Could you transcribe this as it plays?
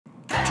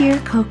Dear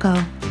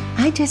KoKo,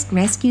 I just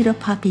rescued a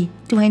puppy.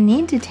 Do I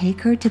need to take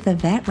her to the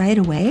vet right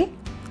away?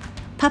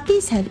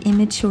 Puppies have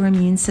immature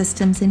immune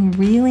systems and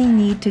really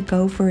need to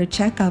go for a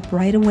checkup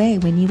right away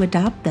when you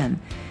adopt them,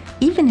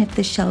 even if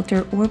the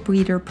shelter or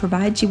breeder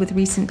provides you with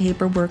recent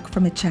paperwork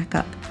from a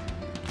checkup.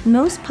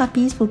 Most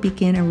puppies will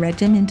begin a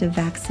regimen of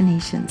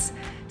vaccinations,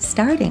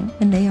 starting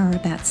when they are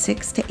about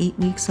 6 to 8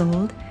 weeks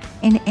old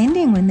and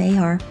ending when they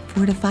are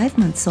 4 to 5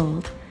 months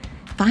old.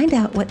 Find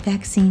out what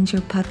vaccines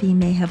your puppy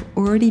may have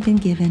already been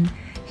given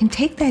and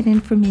take that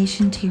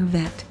information to your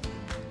vet.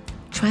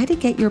 Try to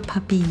get your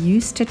puppy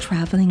used to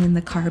traveling in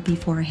the car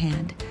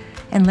beforehand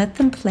and let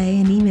them play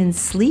and even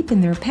sleep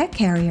in their pet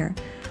carrier,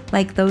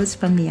 like those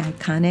from the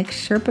iconic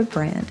Sherpa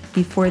brand,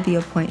 before the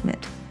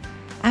appointment.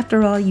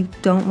 After all, you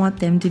don't want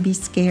them to be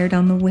scared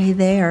on the way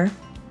there.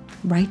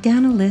 Write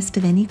down a list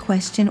of any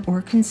question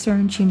or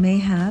concerns you may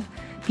have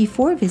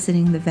before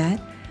visiting the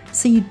vet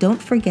so you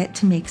don't forget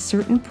to make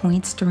certain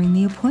points during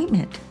the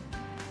appointment.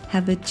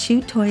 Have a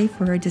chew toy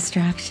for a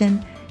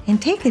distraction and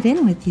take it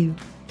in with you.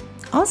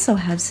 Also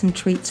have some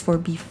treats for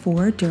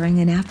before, during,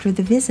 and after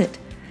the visit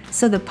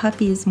so the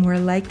puppy is more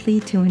likely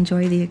to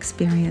enjoy the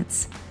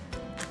experience.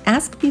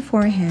 Ask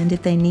beforehand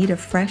if they need a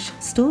fresh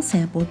stool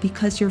sample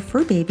because your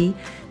fur baby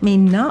may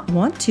not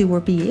want to or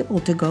be able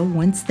to go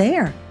once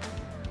there.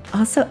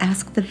 Also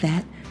ask the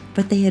vet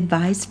what they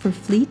advise for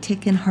flea,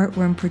 tick, and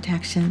heartworm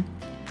protection.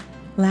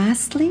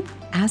 Lastly,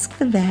 ask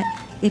the vet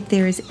if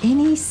there is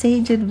any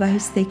sage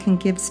advice they can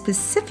give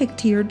specific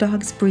to your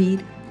dog's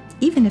breed,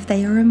 even if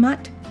they are a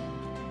mutt.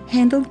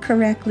 Handled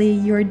correctly,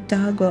 your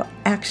dog will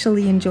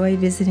actually enjoy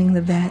visiting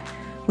the vet,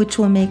 which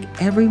will make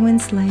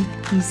everyone's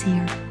life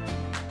easier.